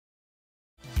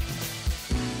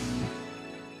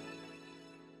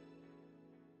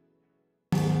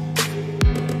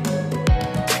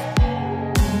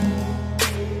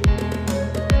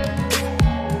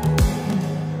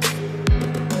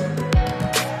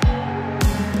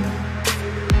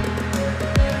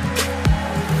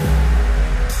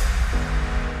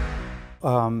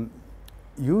Um,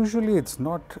 Usually, it's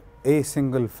not a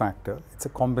single factor; it's a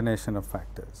combination of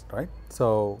factors, right?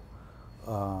 So,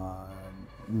 uh,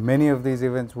 many of these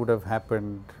events would have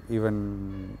happened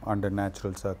even under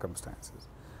natural circumstances.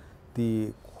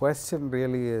 The question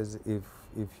really is if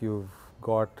you've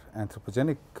got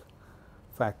anthropogenic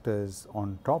factors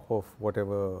on top of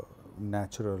whatever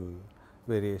natural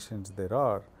variations there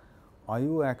are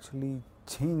you actually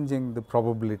changing the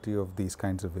probability of these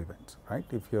kinds of events, right?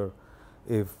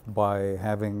 If by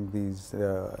having these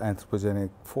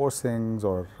anthropogenic forcings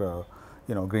or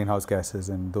greenhouse gases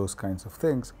and those kinds of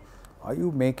things, are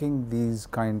you making these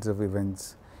kinds of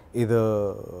events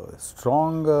either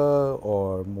stronger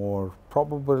or more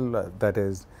probable, that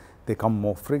is, they come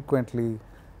more frequently?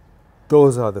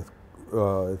 Those are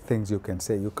the things you can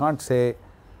say. You can't say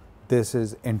this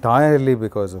is entirely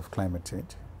because of climate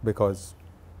change, because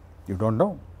you don't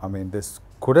know. I mean, this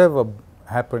could have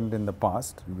happened in the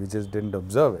past, we just didn't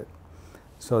observe it.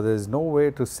 So there is no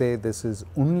way to say this is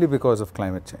only because of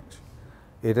climate change.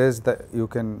 It is that you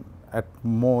can at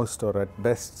most or at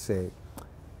best say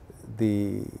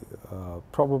the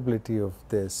probability of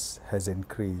this has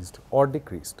increased or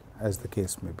decreased, as the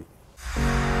case may be.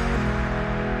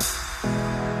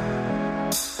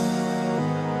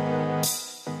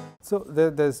 So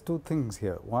there's two things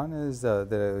here. One is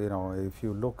if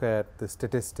you look at the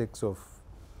statistics of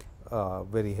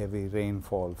very heavy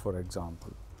rainfall, for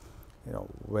example,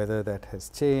 whether that has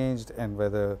changed and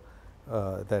whether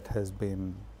that has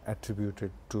been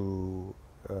attributed to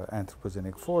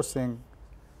anthropogenic forcing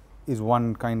is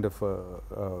one kind of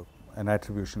an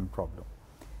attribution problem.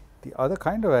 The other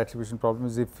kind of attribution problem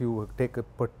is if you take a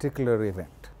particular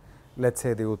event, let's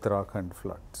say the Uttarakhand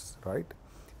floods, right?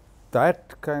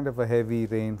 That kind of a heavy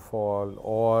rainfall,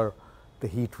 or the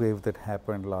heat wave that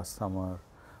happened last summer,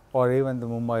 or even the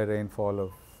Mumbai rainfall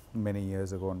of many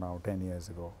years ago now, 10 years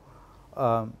ago,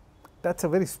 that's a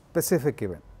very specific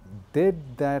event.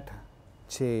 Did that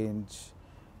change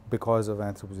because of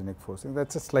anthropogenic forcing?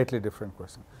 That's a slightly different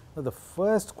question. Now, the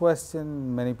first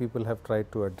question many people have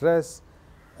tried to address,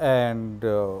 and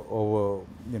over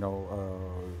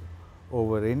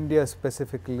India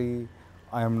specifically,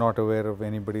 I am not aware of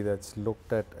anybody that's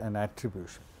looked at an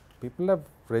attribution. People have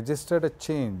registered a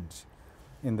change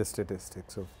in the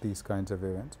statistics of these kinds of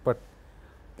events, but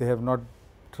they have not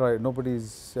tried,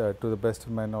 nobody's to the best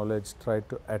of my knowledge tried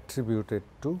to attribute it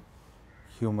to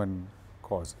human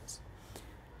causes.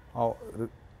 Now,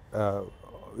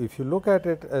 if you look at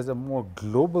it as a more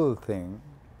global thing,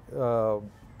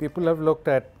 people have looked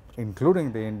at,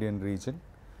 including the Indian region,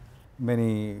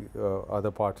 many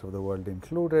other parts of the world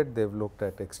included. They've looked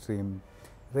at extreme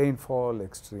rainfall,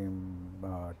 extreme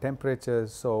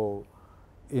temperatures. So,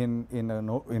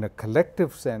 in a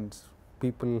collective sense,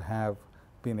 people have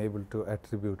been able to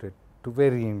attribute it to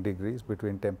varying degrees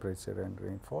between temperature and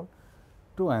rainfall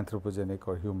to anthropogenic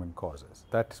or human causes.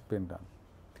 That's been done.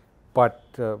 But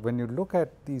when you look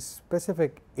at these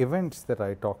specific events that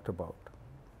I talked about,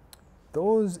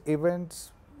 those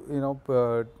events,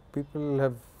 people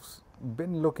have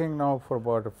been looking now for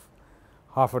about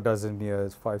half a dozen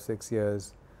years, 5-6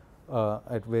 years,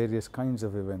 at various kinds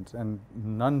of events, and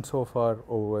none so far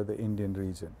over the Indian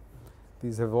region.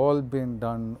 These have all been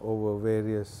done over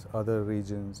various other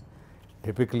regions,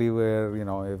 typically where,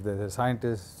 if there's a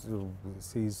scientist who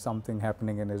sees something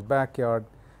happening in his backyard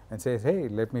and says, hey,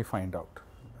 let me find out,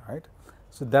 right?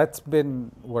 So that's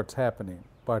been what's happening.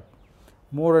 But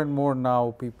more and more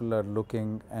now, people are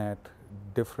looking at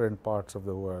different parts of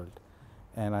the world,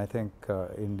 and I think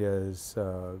India is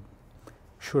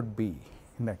should be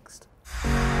next.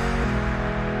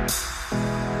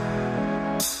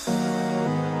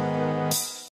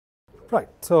 Right.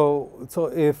 So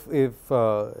if if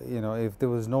there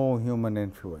was no human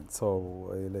influence,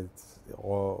 so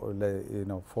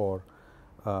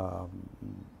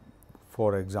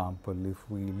for example, if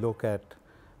we look at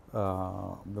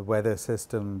the weather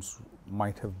systems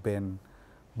might have been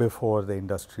before the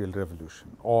Industrial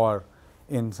Revolution, or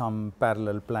in some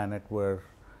parallel planet where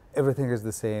everything is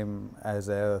the same as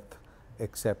Earth,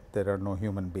 except there are no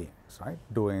human beings, right,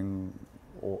 doing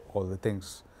all the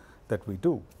things that we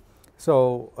do.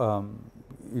 So,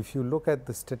 if you look at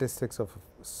the statistics of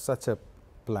such a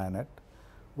planet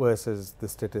versus the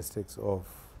statistics of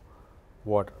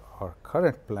what our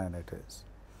current planet is,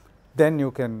 then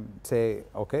you can say,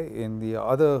 okay, in the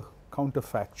other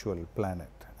counterfactual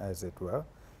planet, as it were,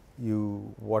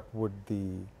 what would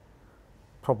the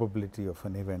probability of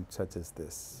an event such as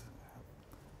this,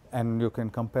 and you can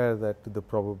compare that to the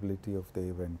probability of the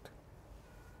event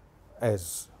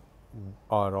as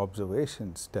our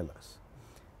observations tell us.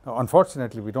 Now,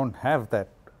 unfortunately, we don't have that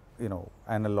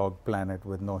analog planet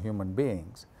with no human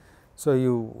beings. So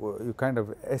you kind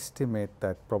of estimate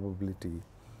that probability.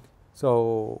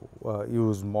 So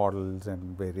use models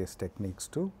and various techniques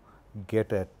to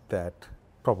get at that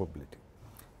probability.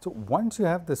 So once you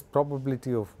have this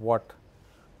probability of what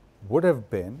would have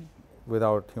been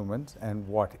without humans and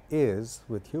what is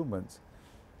with humans,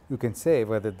 you can say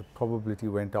whether the probability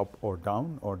went up or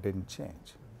down or didn't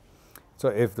change. So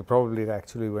if the probability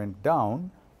actually went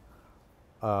down,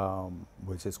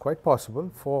 which is quite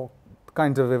possible for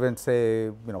kinds of events,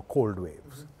 say cold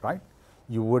waves, right?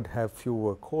 You would have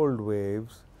fewer cold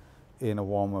waves in a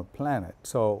warmer planet.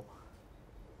 So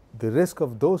the risk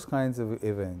of those kinds of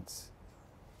events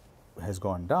has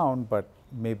gone down, but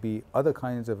maybe other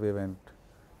kinds of event,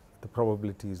 the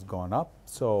probability has gone up.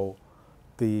 So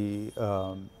the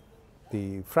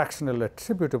fractional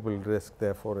attributable risk,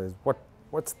 therefore, is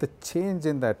what's the change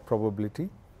in that probability,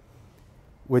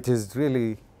 which is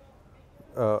really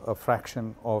a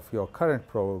fraction of your current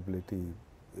probability,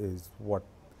 is what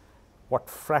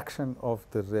fraction of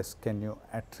the risk can you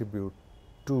attribute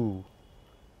to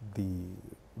the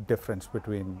difference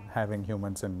between having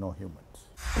humans and no humans.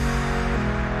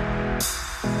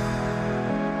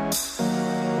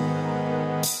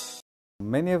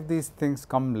 Many of these things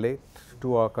come late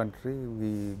to our country.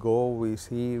 We go, we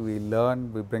see, we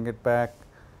learn, we bring it back,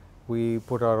 we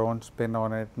put our own spin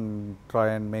on it and try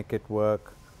and make it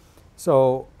work.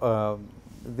 So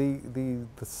the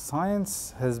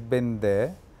science has been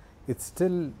there. It's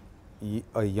still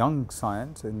a young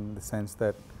science in the sense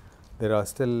that there are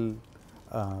still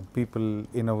people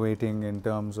innovating in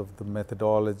terms of the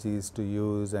methodologies to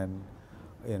use and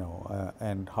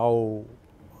and how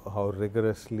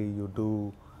rigorously you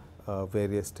do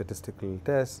various statistical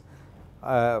tests.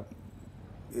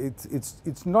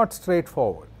 It's not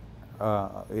straightforward.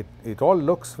 It all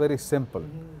looks very simple,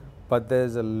 but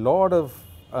there's a lot of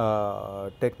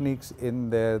techniques in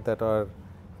there that are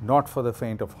not for the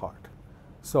faint of heart.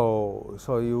 So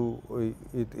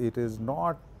it is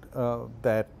not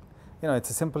that it's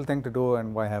a simple thing to do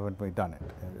and why haven't we done it.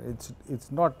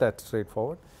 It's not that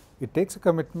straightforward. It takes a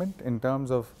commitment in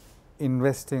terms of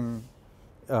investing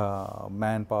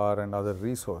manpower and other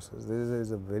resources. This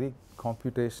is a very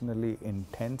computationally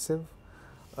intensive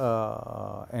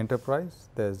enterprise.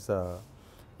 There's but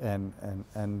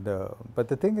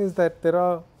the thing is that there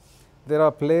are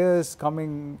players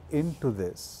coming into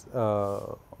this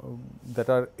that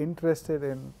are interested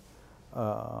in,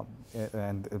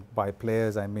 and by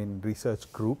players I mean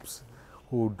research groups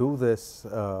who do this,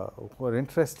 who are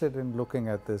interested in looking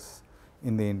at this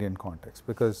in the Indian context,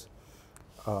 because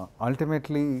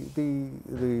ultimately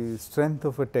the strength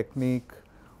of a technique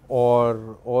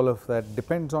or all of that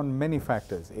depends on many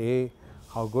factors. A,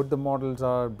 how good the models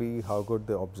are. B, how good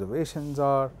the observations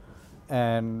are,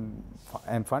 and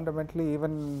fundamentally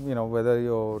even whether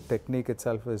your technique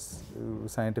itself is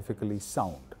scientifically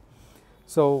sound.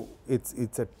 So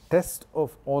it's a test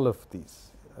of all of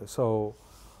these. So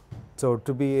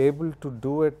to be able to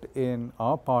do it in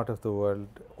our part of the world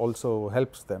also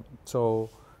helps them. So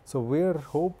we're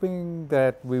hoping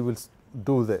that we will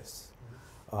do this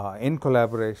in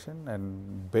collaboration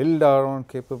and build our own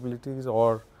capabilities,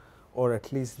 or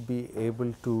at least be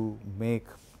able to make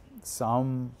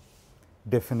some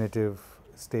definitive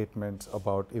statements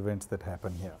about events that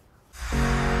happen here.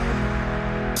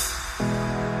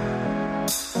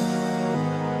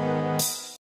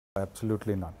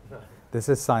 Absolutely none. This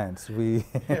is science. We'll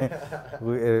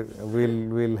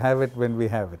have it when we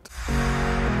have it.